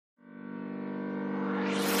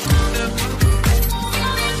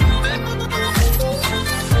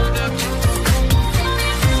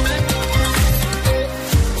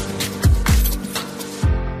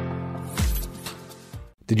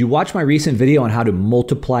Did you watch my recent video on how to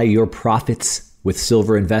multiply your profits with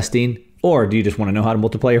silver investing? Or do you just want to know how to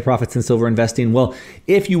multiply your profits in silver investing? Well,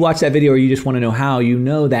 if you watch that video or you just want to know how, you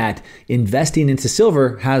know that investing into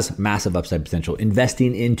silver has massive upside potential.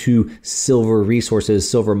 Investing into silver resources,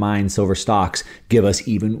 silver mines, silver stocks give us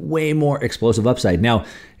even way more explosive upside. Now,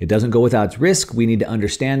 it doesn't go without its risk. We need to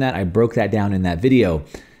understand that. I broke that down in that video.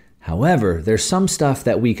 However, there's some stuff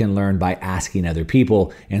that we can learn by asking other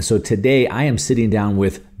people. And so today I am sitting down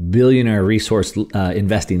with billionaire resource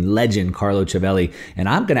investing legend, Carlo Civelli, and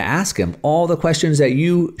I'm going to ask him all the questions that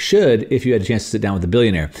you should if you had a chance to sit down with a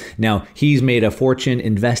billionaire. Now, he's made a fortune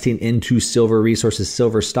investing into silver resources,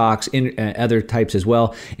 silver stocks, and other types as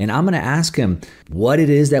well. And I'm going to ask him what it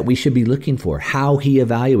is that we should be looking for, how he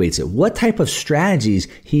evaluates it, what type of strategies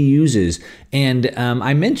he uses. And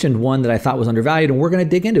I mentioned one that I thought was undervalued, and we're going to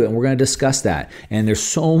dig into it and we're going to discuss that. And there's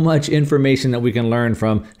so much information that we can learn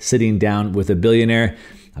from sitting down with a billionaire.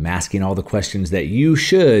 I'm asking all the questions that you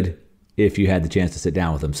should if you had the chance to sit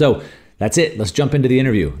down with them. So that's it. Let's jump into the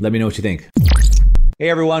interview. Let me know what you think. Hey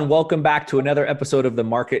everyone, welcome back to another episode of the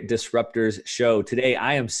Market Disruptors Show. Today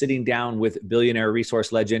I am sitting down with billionaire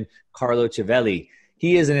resource legend Carlo Civelli.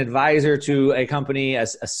 He is an advisor to a company, a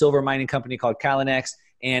silver mining company called Carlo.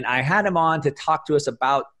 And I had him on to talk to us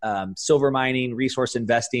about silver mining, resource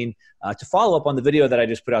investing, to follow up on the video that I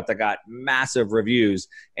just put out that got massive reviews.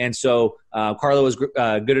 And so Carlo was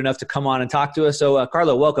good enough to come on and talk to us. So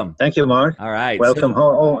Carlo, welcome. Thank you, Mark. All right. Welcome.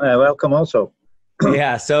 Welcome also.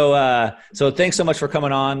 Yeah. So thanks so much for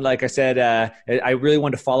coming on. Like I said, I really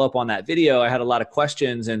wanted to follow up on that video. I had a lot of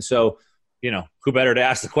questions. And so, you know, who better to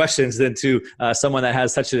ask the questions than to someone that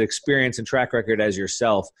has such an experience and track record as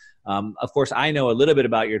yourself. Of course, I know a little bit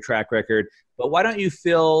about your track record, but why don't you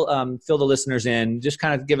fill the listeners in, just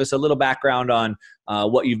kind of give us a little background on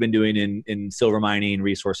what you've been doing in silver mining,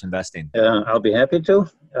 resource investing. I'll be happy to.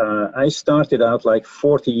 I started out like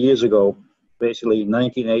 40 years ago, basically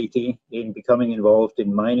 1980, in becoming involved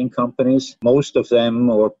in mining companies. Most of them,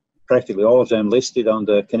 or practically all of them, listed on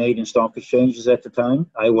the Canadian stock exchanges at the time.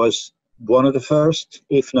 I was one of the first,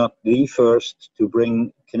 if not the first, to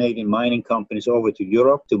bring Canadian mining companies over to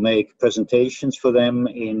Europe to make presentations for them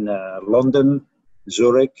in London,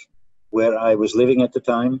 Zurich, where I was living at the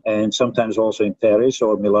time, and sometimes also in Paris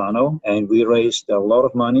or Milano. And we raised a lot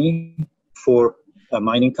of money for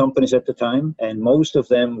mining companies at the time, and most of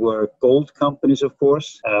them were gold companies, of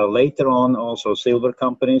course. Later on, also silver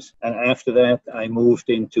companies. And after that, I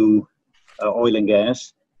moved into oil and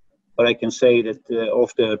gas. But I can say that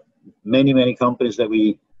of the many companies that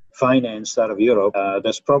we financed out of Europe,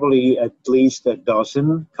 there's probably at least a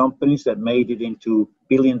dozen companies that made it into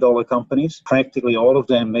billion-dollar companies. Practically all of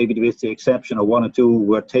them, maybe with the exception of one or two,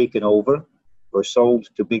 were taken over, were sold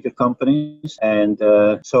to bigger companies. And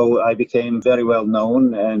so I became very well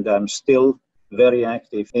known, and I'm still very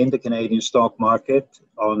active in the Canadian stock market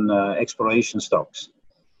on exploration stocks.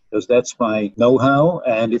 Because that's my know-how,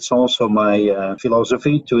 and it's also my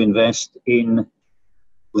philosophy to invest in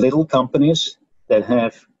little companies that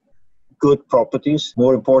have good properties,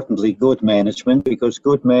 more importantly, good management, because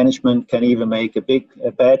good management can even make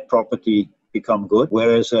a bad property become good,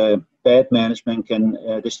 whereas bad management can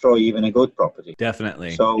destroy even a good property.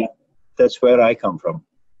 Definitely. So that's where I come from.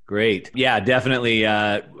 Great. Yeah, definitely.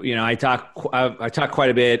 I talk quite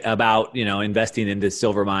a bit about, investing into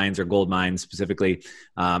silver mines or gold mines specifically,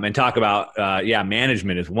 and talk about,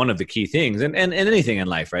 management is one of the key things and anything in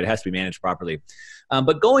life, right? It has to be managed properly.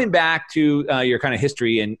 But going back to your kind of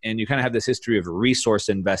history, and you kind of have this history of resource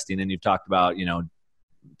investing, and you've talked about,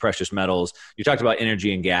 precious metals, you talked about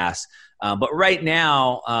energy and gas. But right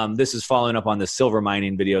now, this is following up on the silver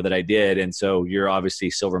mining video that I did. And so you're obviously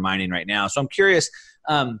silver mining right now. So I'm curious,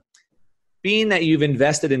 being that you've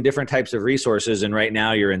invested in different types of resources and right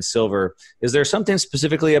now you're in silver, is there something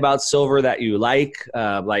specifically about silver that you like,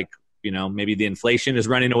 maybe the inflation is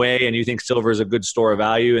running away and you think silver is a good store of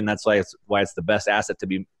value and that's why it's the best asset to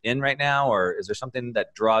be in right now? Or is there something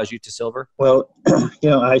that draws you to silver? Well,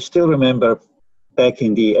 I still remember back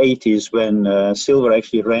in the 80s when silver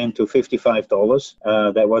actually ran to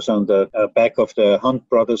 $55. That was on the back of the Hunt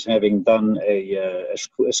brothers having done a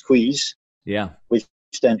squeeze, which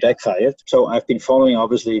then backfired. So I've been following,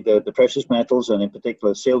 obviously, the precious metals and in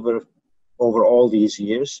particular silver over all these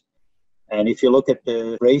years. And if you look at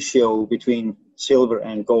the ratio between silver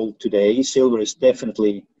and gold today, silver is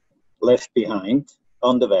definitely left behind,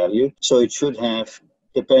 undervalued. So it should have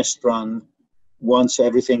the best run once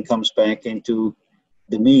everything comes back into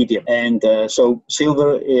the medium. And so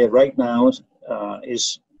silver right now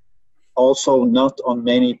is also not on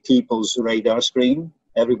many people's radar screen.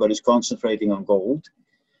 Everybody's concentrating on gold.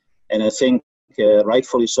 And I think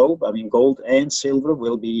rightfully so. I mean, gold and silver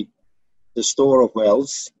will be the store of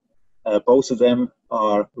wealth. Both of them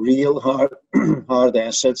are real hard, hard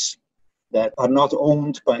assets that are not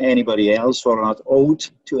owned by anybody else or not owed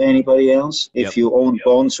to anybody else. If you own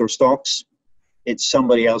bonds or stocks, it's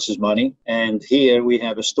somebody else's money. And here we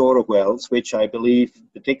have a store of wealth, which I believe,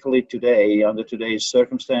 particularly today, under today's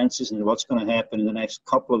circumstances and what's going to happen in the next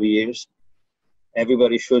couple of years,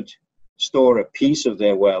 everybody should store a piece of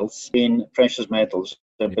their wealth in precious metals,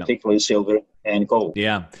 particularly silver and gold.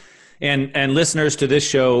 Yeah. And listeners to this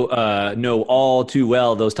show know all too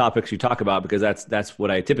well those topics you talk about, because that's what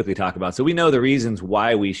I typically talk about. So we know the reasons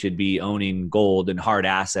why we should be owning gold and hard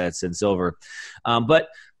assets and silver. But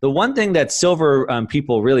the one thing that silver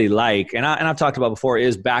people really like, and I've talked about before,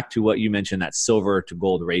 is back to what you mentioned, that silver to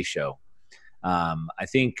gold ratio. I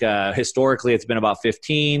think historically it's been about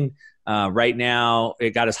 15. Right now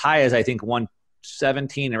it got as high as I think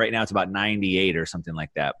 117, and right now it's about 98 or something like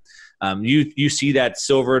that. You see that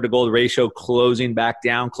silver to gold ratio closing back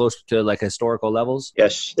down close to like historical levels?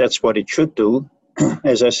 Yes, that's what it should do.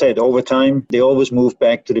 As I said, over time, they always move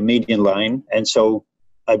back to the median line. And so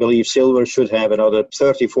I believe silver should have another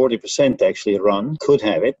 30-40% actually run, could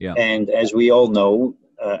have it. Yeah. And as we all know,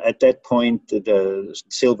 at that point, the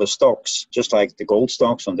silver stocks, just like the gold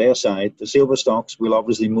stocks on their side, the silver stocks will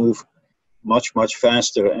obviously move much, much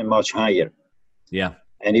faster and much higher. Yeah.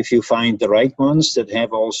 And if you find the right ones that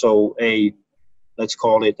have also a, let's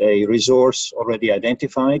call it a resource already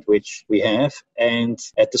identified, which we have, and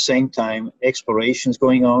at the same time, exploration's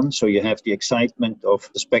going on. So you have the excitement of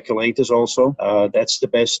the speculators also. That's the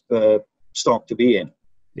best stock to be in.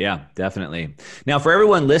 Yeah, definitely. Now, for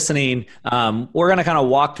everyone listening, we're going to kind of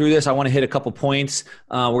walk through this. I want to hit a couple points.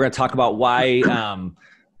 We're going to talk about why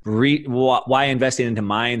investing into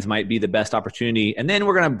mines might be the best opportunity. And then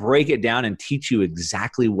we're going to break it down and teach you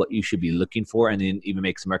exactly what you should be looking for, and then even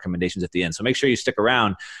make some recommendations at the end. So make sure you stick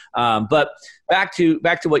around. But back to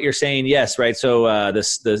what you're saying. Yes. Right. So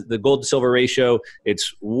the gold to silver ratio,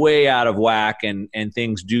 it's way out of whack, and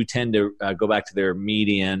things do tend to go back to their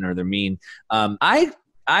median or their mean.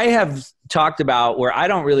 I have talked about where I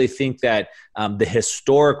don't really think that the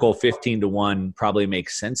historical 15-1 probably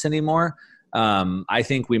makes sense anymore. I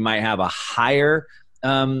think we might have a higher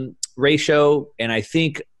ratio, and I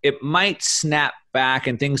think it might snap back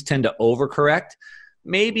and things tend to overcorrect.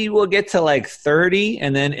 Maybe we'll get to like 30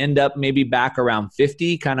 and then end up maybe back around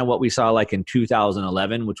 50, kind of what we saw like in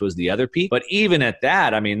 2011, which was the other peak. But even at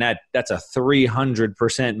that, I mean, that's a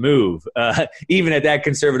 300% move, even at that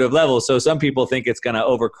conservative level. So some people think it's going to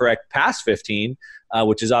overcorrect past 15,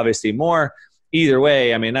 which is obviously more. Either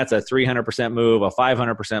way, I mean, that's a 300% move, a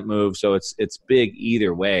 500% move. So it's big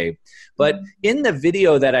either way. But in the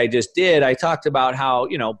video that I just did, I talked about how,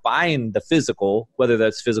 buying the physical, whether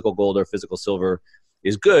that's physical gold or physical silver,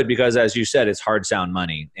 is good because, as you said, it's hard sound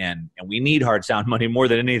money. And we need hard sound money more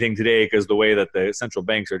than anything today because the way that the central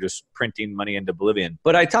banks are just printing money into oblivion.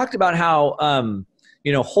 But I talked about how,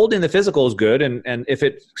 holding the physical is good. And if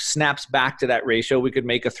it snaps back to that ratio, we could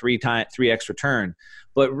make a 3x return.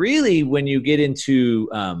 But really, when you get into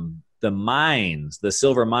the mines, the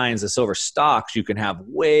silver stocks, you can have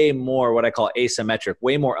way more what I call asymmetric,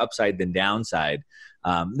 way more upside than downside.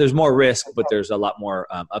 There's more risk, but there's a lot more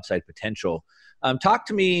upside potential. Talk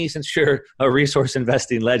to me, since you're a resource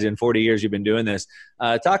investing legend, 40 years you've been doing this,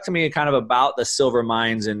 talk to me kind of about the silver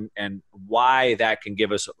mines and why that can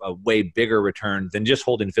give us a way bigger return than just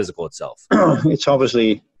holding physical itself. It's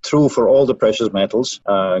obviously true for all the precious metals,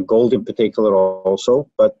 gold in particular also,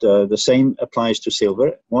 but the same applies to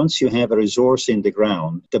silver. Once you have a resource in the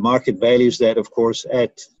ground, the market values that, of course,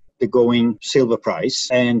 at the going silver price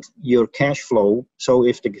and your cash flow. So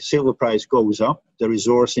if the silver price goes up, the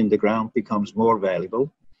resource in the ground becomes more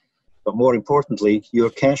valuable. But more importantly,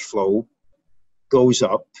 your cash flow goes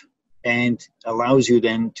up and allows you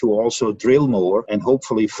then to also drill more and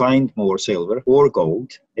hopefully find more silver or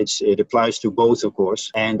gold. It applies to both, of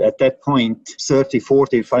course. And at that point, 30,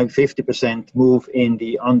 40, 50% move in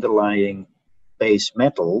the underlying base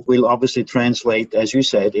metal will obviously translate, as you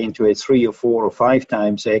said, into a 3 or 4 or 5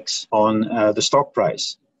 times X on the stock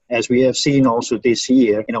price. As we have seen also this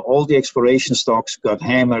year, all the exploration stocks got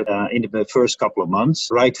hammered in the first couple of months,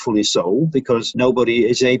 rightfully so, because nobody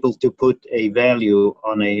is able to put a value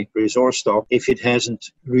on a resource stock if it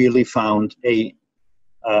hasn't really found a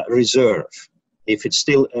reserve, if it's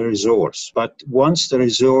still a resource. But once the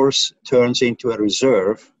resource turns into a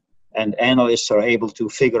reserve, and analysts are able to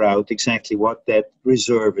figure out exactly what that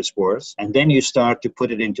reserve is worth, and then you start to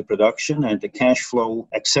put it into production and the cash flow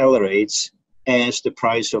accelerates, as the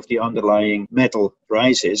price of the underlying metal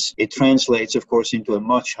rises, it translates, of course, into a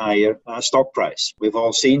much higher stock price. We've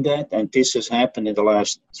all seen that, and this has happened in the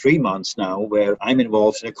last 3 months now, where I'm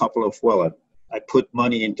involved in a couple of, I put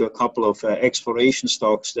money into a couple of exploration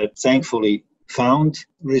stocks that thankfully found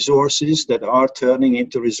resources that are turning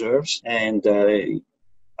into reserves. And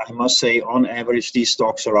I must say, on average, these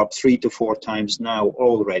stocks are up 3 to 4 times now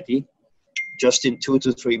already, just in 2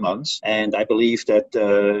 to 3 months. And I believe that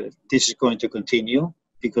this is going to continue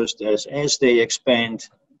because as they expand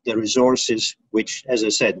the resources, which, as I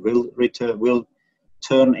said, will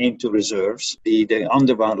turn into reserves, the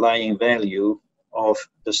underlying value of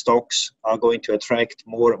the stocks are going to attract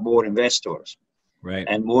more and more investors. Right.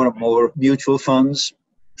 And more mutual funds,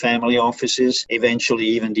 family offices, eventually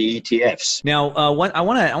even the ETFs. Now, I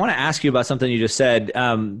want to ask you about something you just said.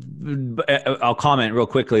 I'll comment real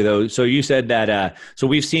quickly though. So you said that so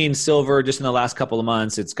we've seen silver just in the last couple of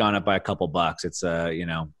months. It's gone up by a couple bucks. It's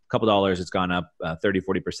a couple dollars. It's gone up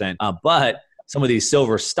 30-40%. But some of these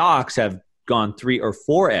silver stocks have gone 3 or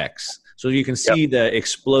 4x. So you can see the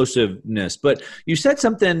explosiveness. But you said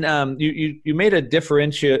something. You made a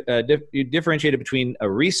you differentiated between a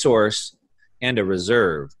resource and a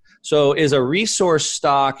reserve. So is a resource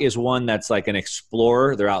stock is one that's like an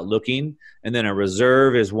explorer, they're out looking, and then a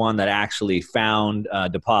reserve is one that actually found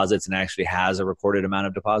deposits and actually has a recorded amount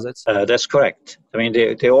of deposits? That's correct. I mean,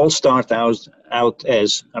 they all start out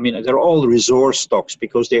as, they're all resource stocks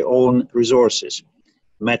because they own resources,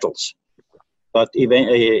 metals. But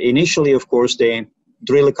initially, of course, they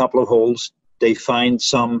drill a couple of holes, they find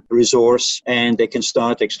some resource, and they can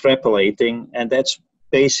start extrapolating, and that's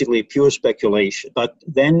basically pure speculation. But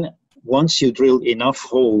then once you drill enough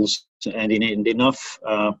holes and in enough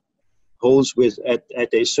holes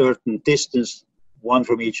at a certain distance, one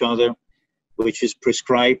from each other, which is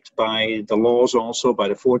prescribed by the laws also, by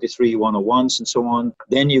the 43 101s and so on,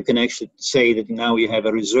 then you can actually say that now you have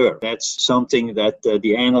a reserve. That's something that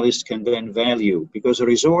the analyst can then value. Because a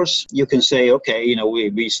resource, you can say, okay,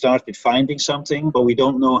 we started finding something, but we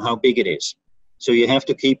don't know how big it is. So you have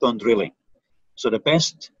to keep on drilling. So the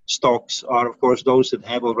best stocks are, of course, those that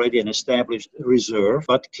have already an established reserve,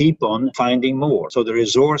 but keep on finding more. So the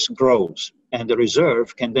resource grows, and the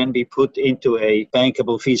reserve can then be put into a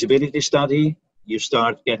bankable feasibility study. You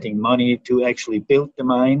start getting money to actually build the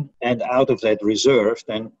mine, and out of that reserve,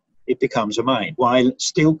 then it becomes a mine, while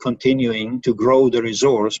still continuing to grow the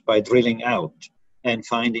resource by drilling out and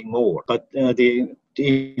finding more. But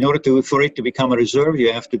in order for it to become a reserve,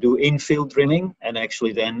 you have to do infill drilling, and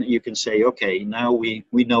actually then you can say, okay, now we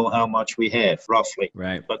know how much we have, roughly.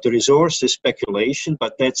 Right. But the resource is speculation,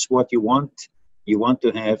 but that's what you want. You want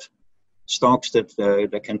to have stocks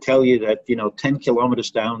that can tell you that, 10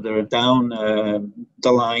 kilometers down the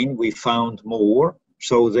line, we found more.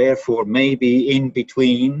 So therefore, maybe in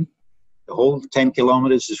between, the whole 10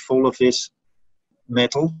 kilometers is full of this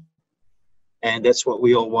metal. And that's what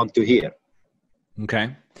we all want to hear.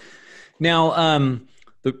 Okay. Now, I'm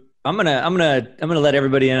gonna let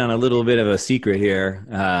everybody in on a little bit of a secret here.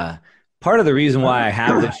 Part of the reason why I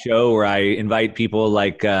have this show where I invite people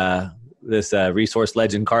like this resource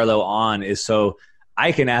legend Carlo on is so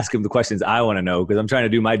I can ask him the questions I want to know, because I'm trying to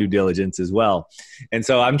do my due diligence as well. And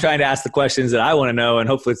so I'm trying to ask the questions that I want to know, and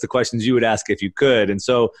hopefully it's the questions you would ask if you could. And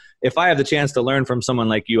so if I have the chance to learn from someone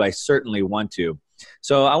like you, I certainly want to.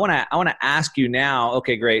 So I want to ask you now,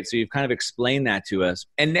 okay, great. So you've kind of explained that to us.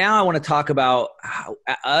 And now I want to talk about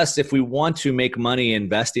us, if we want to make money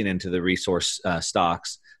investing into the resource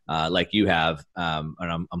stocks like you have. And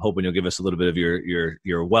I'm hoping you'll give us a little bit of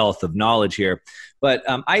your wealth of knowledge here. But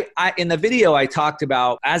I in the video, I talked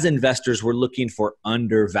about, as investors, we're looking for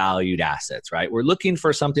undervalued assets, right? We're looking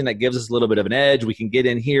for something that gives us a little bit of an edge. We can get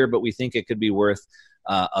in here, but we think it could be worth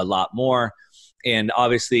a lot more. And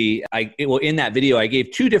obviously, in that video, I gave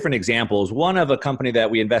 2 different examples. One of a company that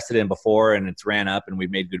we invested in before, and it's ran up, and we've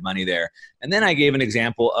made good money there. And then I gave an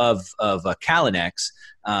example of Calinex,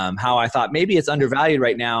 how I thought maybe it's undervalued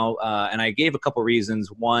right now. And I gave a couple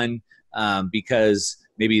reasons. One, because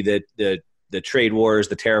maybe the trade wars,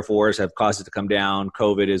 the tariff wars have caused it to come down.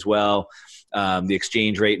 COVID as well. The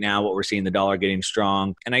exchange rate now, what we're seeing, the dollar getting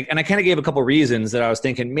strong. And I kind of gave a couple reasons that I was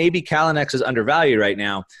thinking maybe Calinex is undervalued right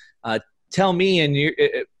now. Tell me,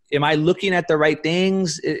 am I looking at the right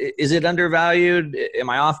things? Is it undervalued? Am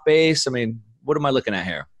I off base? I mean, what am I looking at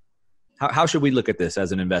here? How should we look at this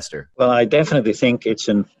as an investor? Well, I definitely think it's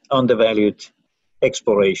an undervalued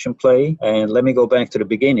exploration play. And let me go back to the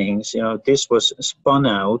beginnings. This was spun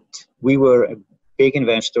out. We were big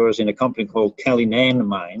investors in a company called Cullinan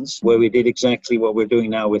Mines, where we did exactly what we're doing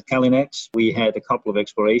now with Calinex. We had a couple of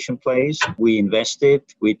exploration plays. We invested,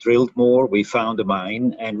 we drilled more, we found a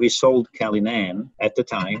mine, and we sold Cullinan at the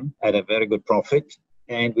time at a very good profit.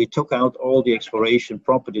 And we took out all the exploration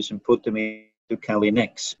properties and put them into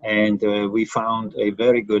Calinex. And we found a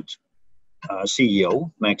very good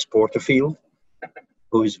CEO, Max Porterfield,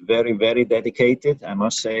 who is very, very dedicated, I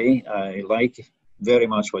must say. I like very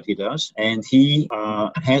much what he does. And he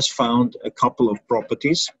has found a couple of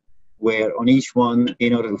properties where on each one,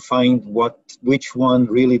 in order to find which one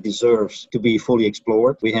really deserves to be fully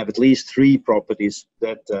explored, we have at least 3 properties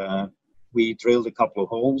that we drilled a couple of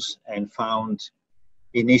holes and found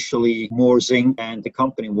initially more zinc. And the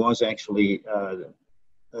company was actually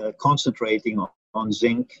concentrating on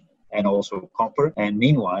zinc and also copper. And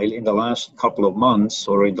meanwhile, in the last couple of months,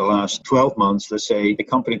 or in the last 12 months, let's say, the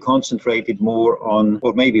company concentrated more on,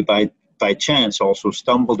 or maybe by chance also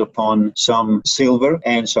stumbled upon some silver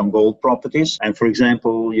and some gold properties. And for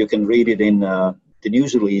example, you can read it in the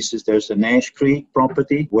news releases. There's the Nash Creek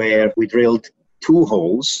property where we drilled 2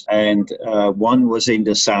 holes, and one was in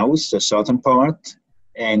the southern part,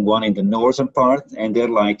 and one in the northern part, and they're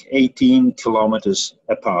like 18 kilometers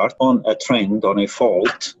apart on a trend, on a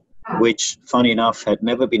fault, which, funny enough, had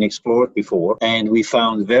never been explored before. And we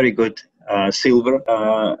found very good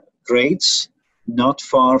silver grades not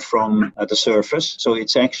far from the surface. So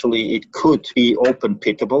it could be open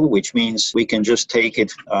pittable, which means we can just take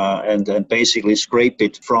it and basically scrape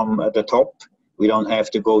it from the top. We don't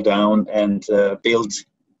have to go down and build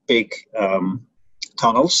big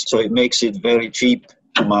tunnels. So it makes it very cheap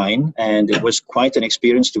to mine, and it was quite an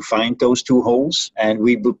experience to find those 2 holes. And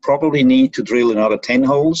we would probably need to drill another 10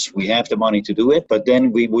 holes. We have the money to do it, but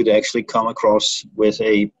then we would actually come across with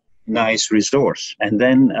a nice resource. And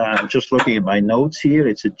then just looking at my notes here,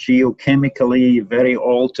 it's a geochemically very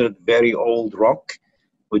altered, very old rock,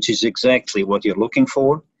 which is exactly what you're looking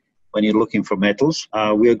for when you're looking for metals.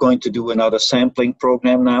 We are going to do another sampling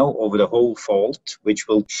program now over the whole fault, which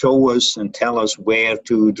will show us and tell us where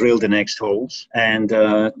to drill the next holes. And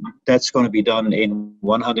that's going to be done in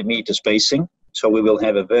 100-meter spacing. So we will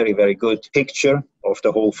have a very, very good picture of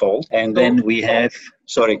the whole fault. And then we have,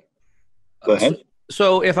 sorry, go ahead.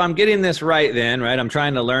 So if I'm getting this right then, right, I'm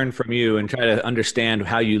trying to learn from you and try to understand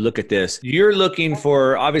how you look at this. You're looking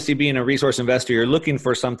for, obviously being a resource investor, you're looking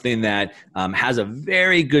for something that has a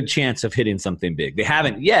very good chance of hitting something big. They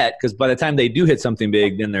haven't yet, because by the time they do hit something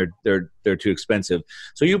big, then they're too expensive.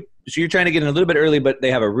 So you're trying to get in a little bit early, but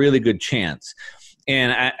they have a really good chance.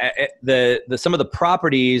 And some of the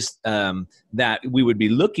properties that we would be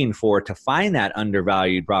looking for to find that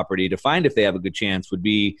undervalued property, to find if they have a good chance, would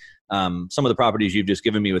be some of the properties you've just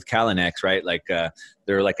given me with Calinex, right? Like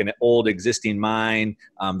they're like an old existing mine.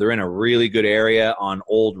 They're in a really good area on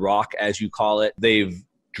old rock, as you call it. They've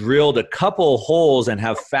drilled a couple holes and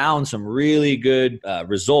have found some really good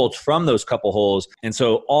results from those couple holes. And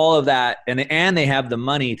so all of that, and they have the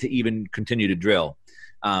money to even continue to drill.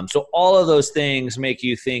 So all of those things make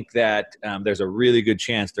you think that there's a really good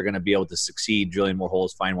chance they're going to be able to succeed drilling more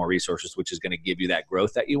holes, find more resources, which is going to give you that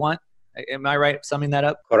growth that you want. Am I right summing that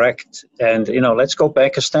up? Correct. And, let's go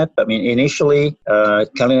back a step. I mean, initially,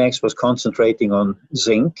 Calinex was concentrating on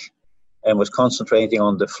zinc and was concentrating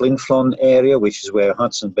on the Flin Flon area, which is where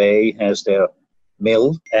Hudson Bay has their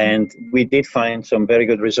mill. And we did find some very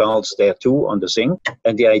good results there too on the zinc.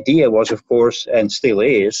 And the idea was, of course, and still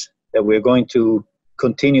is, that we're going to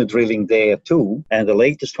continue drilling there too. And the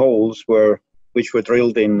latest holes which were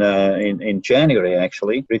drilled in January,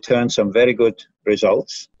 actually, returned some very good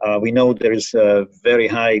results. We know there is a very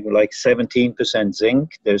high, like 17%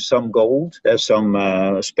 zinc. There's some gold. There's some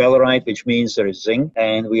sphalerite, which means there is zinc.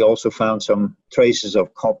 And we also found some traces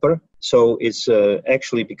of copper. So it's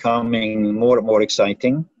actually becoming more and more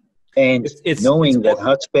exciting. And knowing that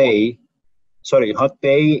Hut Bay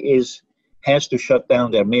has to shut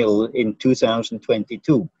down their mill in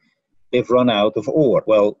 2022. They've run out of ore.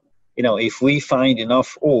 Well, if we find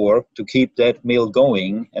enough ore to keep that mill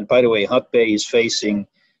going, and by the way, Hut Bay is facing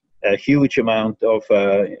a huge amount of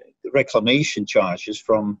reclamation charges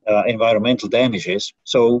from environmental damages.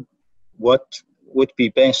 So what would be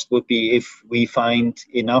best would be if we find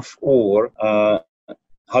enough ore,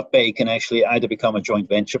 Hut Bay can actually either become a joint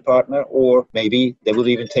venture partner, or maybe they will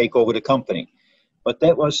even take over the company. But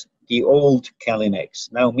that was the old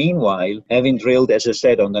Calinex. Now, meanwhile, having drilled, as I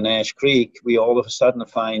said, on the Nash Creek, we all of a sudden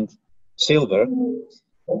find silver.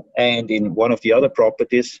 And in one of the other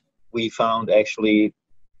properties, we found actually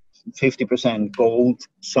 50% gold,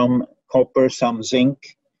 some copper, some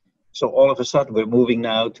zinc. So all of a sudden, we're moving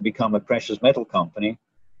now to become a precious metal company.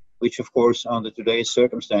 which of course under today's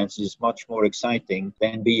circumstances is much more exciting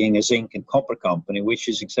than being a zinc and copper company, which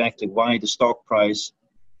is exactly why the stock price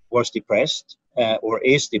was depressed or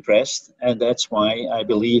is depressed. And that's why I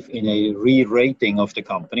believe in a re-rating of the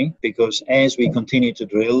company, because as we continue to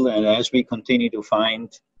drill and as we continue to find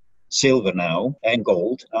silver now and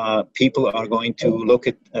gold, people are going to look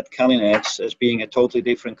at Calinex as being a totally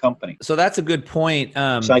different company. So that's a good point.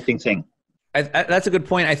 Exciting thing. That's a good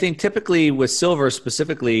point. I think typically with silver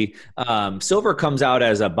specifically, silver comes out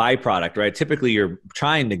as a byproduct, right? Typically you're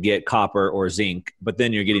trying to get copper or zinc, but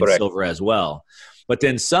then you're getting silver as well. But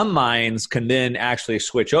then some mines can then actually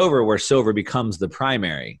switch over where silver becomes the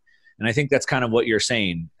primary. And I think that's kind of what you're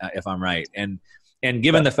saying, if I'm right. And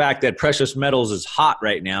given the fact that precious metals is hot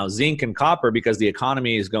right now, zinc and copper, because the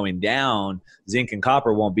economy is going down, zinc and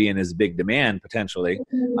copper won't be in as big demand potentially.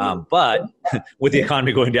 But with the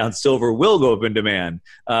economy going down, silver will go up in demand.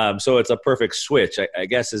 So it's a perfect switch, I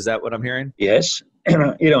guess. Is that what I'm hearing? Yes.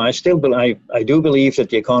 I do believe that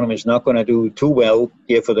the economy is not going to do too well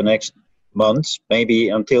here for the next months, maybe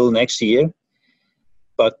until next year.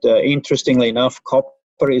 But interestingly enough,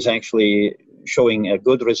 copper is actually showing a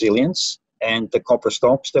good resilience. And the copper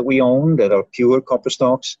stocks that we own that are pure copper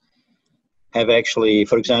stocks have actually,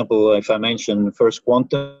 for example, if I mention First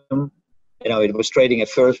Quantum, it was trading at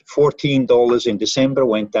first $14 in December,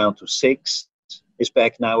 went down to $6, is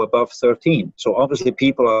back now above 13. So obviously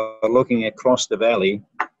people are looking across the valley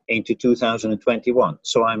into 2021.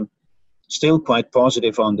 So I'm still quite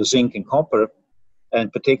positive on the zinc and copper,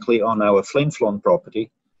 and particularly on our Flin Flon property.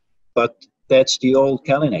 But that's the old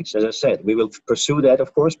Calinex. As I said, we will pursue that,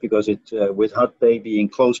 of course, because with Hut Bay being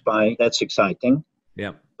close by, that's exciting.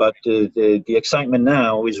 Yeah. But the excitement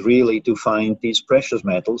now is really to find these precious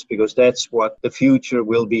metals, because that's what the future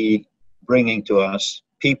will be bringing to us.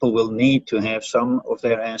 People will need to have some of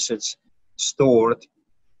their assets stored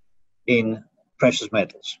in precious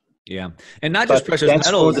metals. Yeah. And not just precious metals.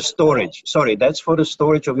 That's for the storage. Sorry, that's for the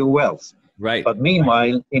storage of your wealth. Right. But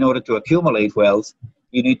meanwhile, in order to accumulate wealth,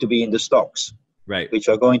 you need to be in the stocks, right, which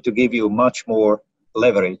are going to give you much more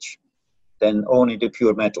leverage than owning the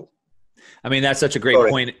pure metal. I mean, that's such a great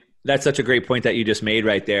point. That's such a great point that you just made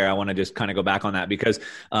right there. I want to just kind of go back on that because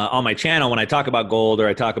on my channel, when I talk about gold or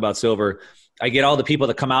I talk about silver, I get all the people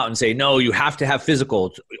that come out and say, no, you have to have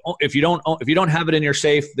physical. If you don't have it in your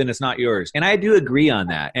safe, then it's not yours. And I do agree on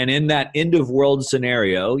that. And in that end of world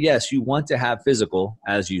scenario, yes, you want to have physical,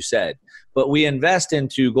 as you said, but we invest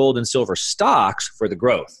into gold and silver stocks for the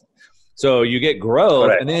growth. So you get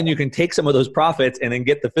growth, and then you can take some of those profits and then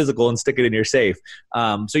get the physical and stick it in your safe.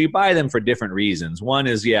 So you buy them for different reasons. One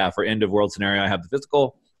is, for end of world scenario, I have the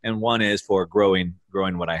physical, and one is for growing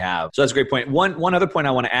what I have. So that's a great point. One other point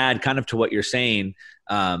I want to add kind of to what you're saying.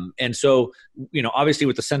 And so, obviously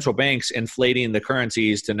with the central banks inflating the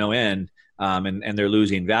currencies to no end, and they're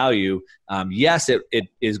losing value, yes, it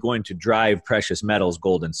is going to drive precious metals,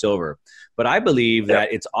 gold and silver. But I believe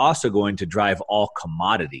that it's also going to drive all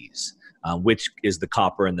commodities, which is the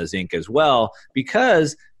copper and the zinc as well,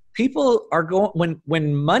 because people are going,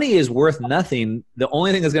 when money is worth nothing, the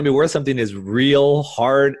only thing that's going to be worth something is real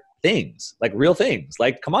hard things, like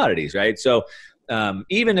commodities, right? So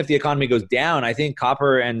even if the economy goes down, I think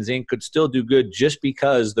copper and zinc could still do good just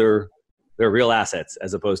because they're real assets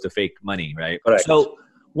as opposed to fake money, right? Correct. So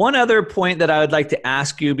one other point that I would like to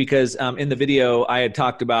ask you, because in the video I had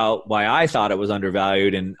talked about why I thought it was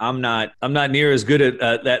undervalued, and I'm not near as good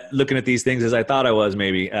at that looking at these things as I thought I was.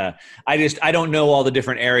 Maybe I don't know all the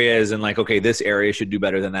different areas and okay, this area should do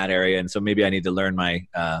better than that area, and so maybe I need to learn my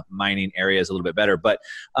mining areas a little bit better. But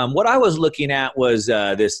what I was looking at was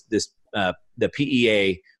the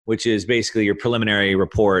PEA, which is basically your preliminary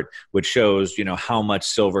report, which shows, how much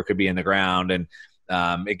silver could be in the ground. And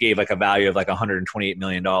it gave a value of $128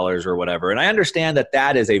 million or whatever. And I understand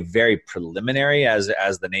that is a very preliminary, as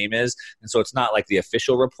the name is. And so it's not like the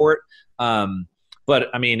official report. But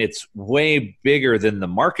I mean, it's way bigger than the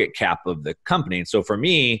market cap of the company. And so for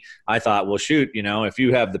me, I thought, well, shoot,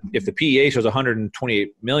 if the PEA shows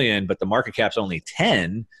 128 million, but the market cap's only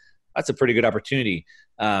 10, that's a pretty good opportunity.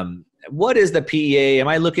 What is the PEA? Am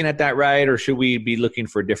I looking at that right, or should we be looking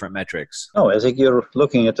for different metrics? No, I think you're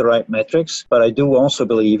looking at the right metrics, but I do also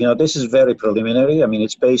believe, this is very preliminary. I mean,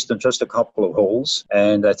 it's based on just a couple of holes.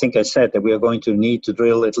 And I think I said that we are going to need to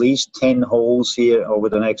drill at least 10 holes here over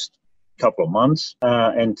the next couple of months.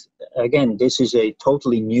 And again, this is a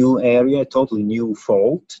totally new area, totally new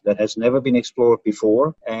fault that has never been explored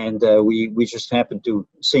before. And we just happened to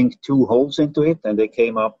sink 2 holes into it, and they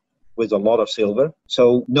came up with a lot of silver.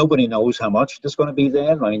 So nobody knows how much there's going to be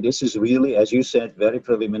there. I mean, this is really, as you said, very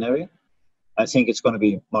preliminary. I think it's going to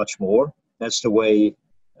be much more. That's the way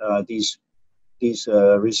these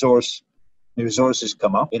resources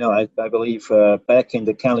come up. I believe back in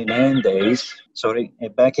the Calinan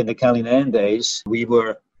days, we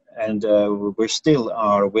were and we still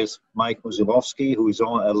are with Mike Musilowski, who is a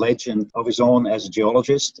legend of his own as a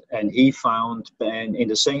geologist, and he found in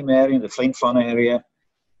the same area, in the Flin Flon area,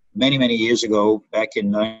 many years ago, back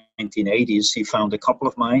in 1980s, he found a couple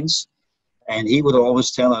of mines. And he would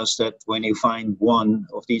always tell us that when you find one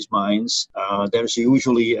of these mines, there's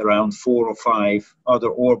usually around 4 or 5 other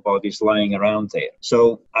ore bodies lying around there.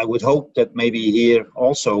 So I would hope that maybe here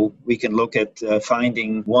also we can look at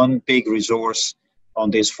finding one big resource on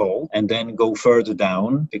this fault and then go further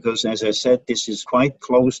down, because as I said, this is quite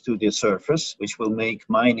close to the surface, which will make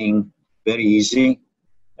mining very easy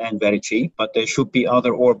and very cheap. But there should be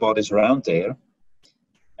other ore bodies around there.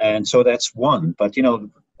 And so that's one. But,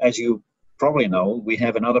 as you probably know, we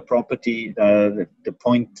have another property, the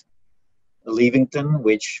Point Leavington,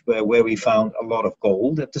 where we found a lot of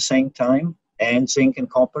gold at the same time, and zinc and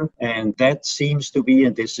copper. And that seems to be,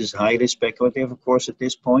 and this is highly speculative, of course, at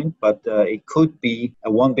this point, but it could be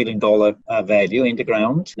a $1 billion value in the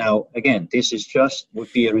ground. Now, again, this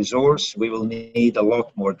would be a resource. We will need a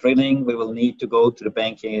lot more drilling. We will need to go to the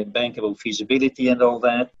bankable feasibility and all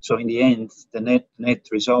that. So in the end, the net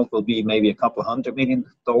result will be maybe a couple $100 million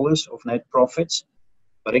of net profits.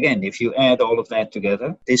 But again, if you add all of that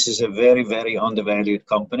together, this is a very, very undervalued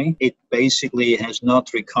company. It basically has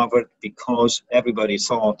not recovered because everybody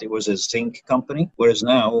thought it was a zinc company, whereas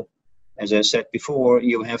now, as I said before,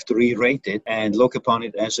 you have to re-rate it and look upon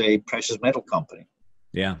it as a precious metal company.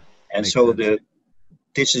 Yeah. And so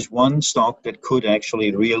this is one stock that could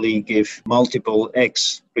actually really give multiple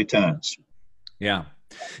X returns. Yeah.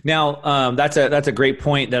 Now, that's a great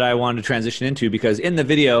point that I wanted to transition into, because in the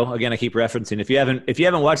video, again, I keep referencing, if you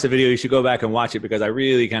haven't watched the video, you should go back and watch it, because I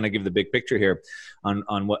really kind of give the big picture here on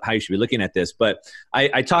how you should be looking at this. But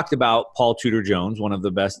I talked about Paul Tudor Jones, one of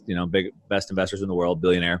the best, best investors in the world,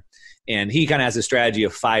 billionaire. And he kind of has a strategy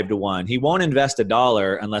of 5 to 1. He won't invest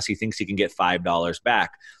 $1 unless he thinks he can get $5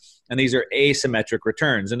 back. And these are asymmetric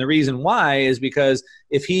returns. And the reason why is because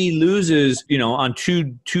if he loses, on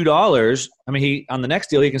 $2, on the next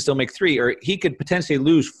deal, he can still make 3, or he could potentially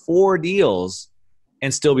lose 4 deals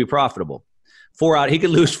and still be profitable. He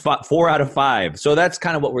could lose 4 out of 5. So that's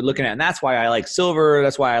kind of what we're looking at. And that's why I like silver.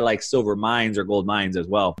 That's why I like silver mines or gold mines as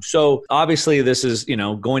well. So obviously this is,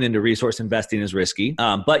 going into resource investing is risky,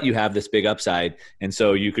 but you have this big upside. And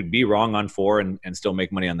so you could be wrong on 4 and still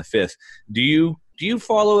make money on the 5th. Do you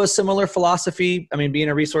follow a similar philosophy? Being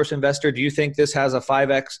a resource investor, do you think this has a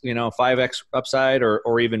 5x upside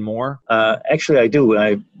or even more? Actually, I do.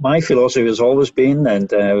 My philosophy has always been,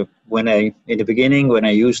 and in the beginning, when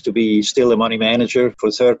I used to be still a money manager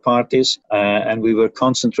for third parties, and we were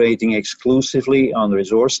concentrating exclusively on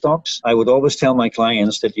resource stocks, I would always tell my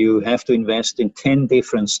clients that you have to invest in 10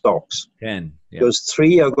 different stocks. 10, yeah. Because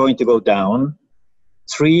 3 are going to go down,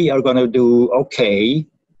 3 are going to do okay,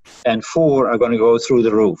 and 4 are going to go through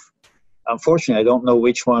the roof. Unfortunately, I don't know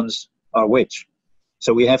which ones are which.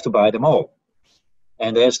 So we have to buy them all.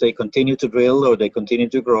 And as they continue to drill or they continue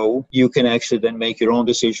to grow, you can actually then make your own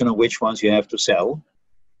decision on which ones you have to sell.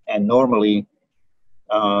 And normally,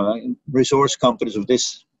 resource companies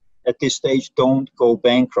at this stage don't go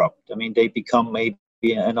bankrupt. They become maybe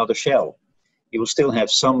another shell. You will still have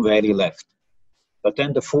some value left. But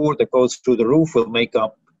then the 4 that goes through the roof will make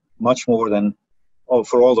up much more than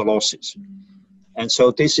for all the losses. And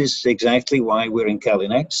so this is exactly why we're in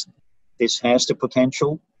Calinex. This has the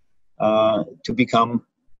potential to become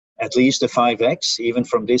at least a 5x, even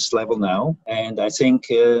from this level now. And I think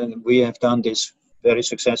we have done this very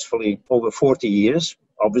successfully over 40 years.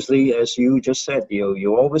 Obviously, as you just said,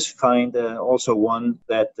 you always find also one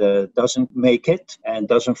that doesn't make it and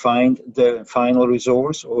doesn't find the final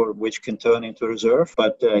resource or which can turn into a reserve.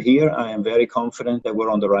 But here I am very confident that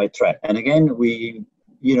we're on the right track. And again,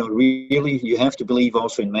 really, you have to believe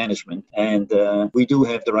also in management, and we do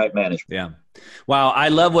have the right management. Yeah. Wow. I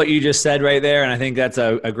love what you just said right there. And I think that's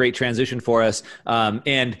a great transition for us.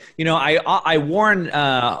 I warn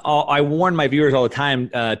my viewers all the time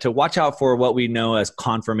to watch out for what we know as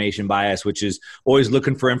confirmation bias, which is always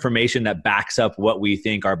looking for information that backs up what we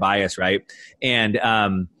think our bias, right? And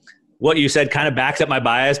what you said kind of backs up my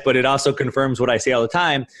bias, but it also confirms what I say all the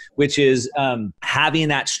time, which is having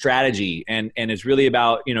that strategy. And it's really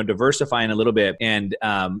about, diversifying a little bit and,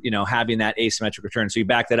 having that asymmetric return. So you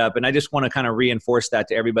back that up. And I just want to kind of reinforce that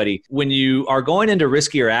to everybody. When you are going into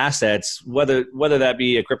riskier assets, whether that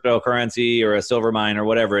be a cryptocurrency or a silver mine or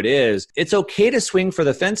whatever it is, it's okay to swing for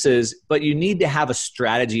the fences, but you need to have a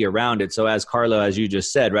strategy around it. So as Carlo, as you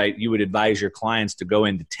just said, right, you would advise your clients to go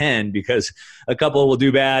into 10 because a couple will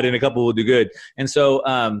do bad and a couple will do good. And so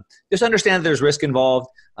just understand that there's risk involved.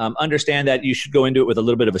 Understand that you should go into it with a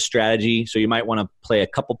little bit of a strategy. So you might want to play a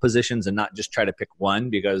couple positions and not just try to pick one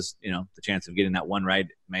because, the chance of getting that one right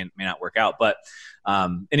may not work out. But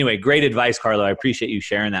anyway, great advice, Carlo. I appreciate you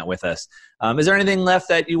sharing that with us. Is there anything left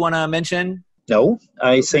that you want to mention? No,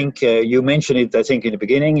 I think you mentioned it, I think in the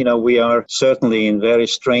beginning, we are certainly in very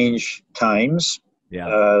strange times.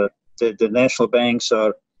 Yeah. The national banks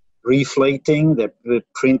are reflating, they're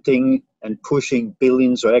printing and pushing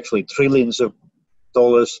billions or actually trillions of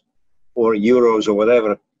dollars or euros or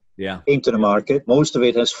whatever into the market. Most of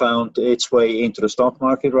it has found its way into the stock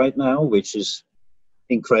market right now, which is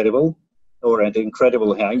incredible or at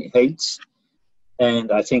incredible heights.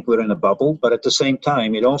 And I think we're in a bubble. But at the same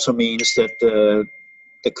time, it also means that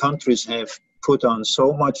the countries have put on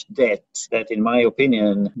so much debt that, in my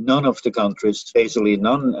opinion, none of the countries, basically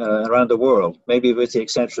none around the world, maybe with the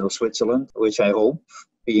exception of Switzerland, which I hope,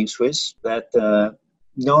 being Swiss, that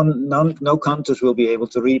no countries will be able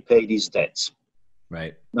to repay these debts.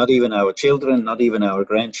 Right. Not even our children, not even our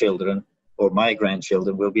grandchildren or my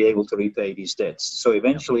grandchildren will be able to repay these debts. So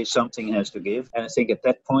eventually something has to give. And I think at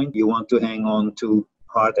that point, you want to hang on to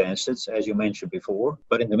hard assets, as you mentioned before.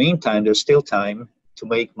 But in the meantime, there's still time to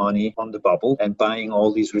make money on the bubble and buying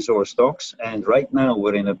all these resource stocks. And right now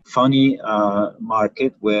we're in a funny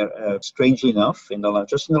market where, strangely enough,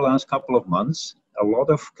 just in the last couple of months, a lot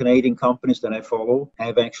of Canadian companies that I follow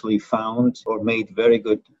have actually found or made very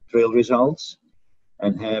good drill results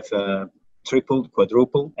and have tripled,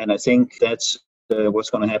 quadrupled. And I think that's what's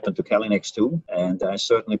going to happen to Calinex too. And I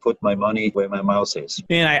certainly put my money where my mouth is.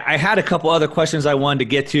 And I had a couple other questions I wanted to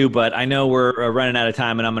get to, but I know we're running out of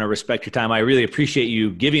time and I'm going to respect your time. I really appreciate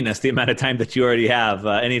you giving us the amount of time that you already have.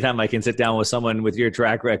 Anytime I can sit down with someone with your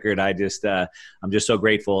track record, I'm just so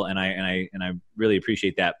grateful. And I really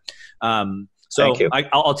appreciate that. So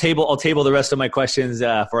I'll table the rest of my questions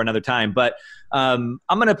for another time, but I'm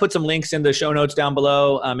going to put some links in the show notes down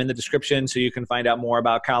below in the description so you can find out more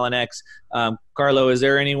about Calinex. Carlo, is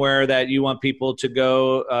there anywhere that you want people to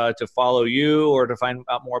go to follow you or to find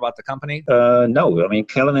out more about the company? No, I mean,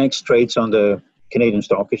 Calinex trades on the Canadian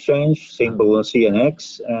Stock Exchange, symbol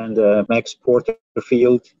CNX, and Max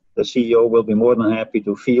Porterfield, the CEO, will be more than happy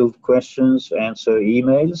to field questions, answer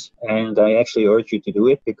emails, and I actually urge you to do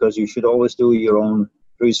it because you should always do your own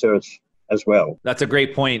research as well. That's a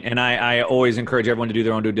great point. And I always encourage everyone to do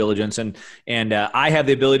their own due diligence. And I have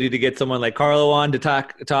the ability to get someone like Carlo on to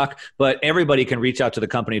talk, but everybody can reach out to the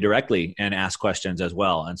company directly and ask questions as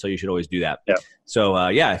well. And so you should always do that. Yeah. So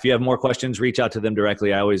if you have more questions, reach out to them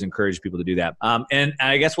directly. I always encourage people to do that. And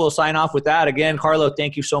I guess we'll sign off with that. Again, Carlo,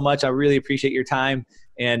 thank you so much. I really appreciate your time.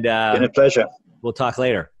 And been a pleasure. We'll talk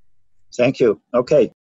later. Thank you. Okay.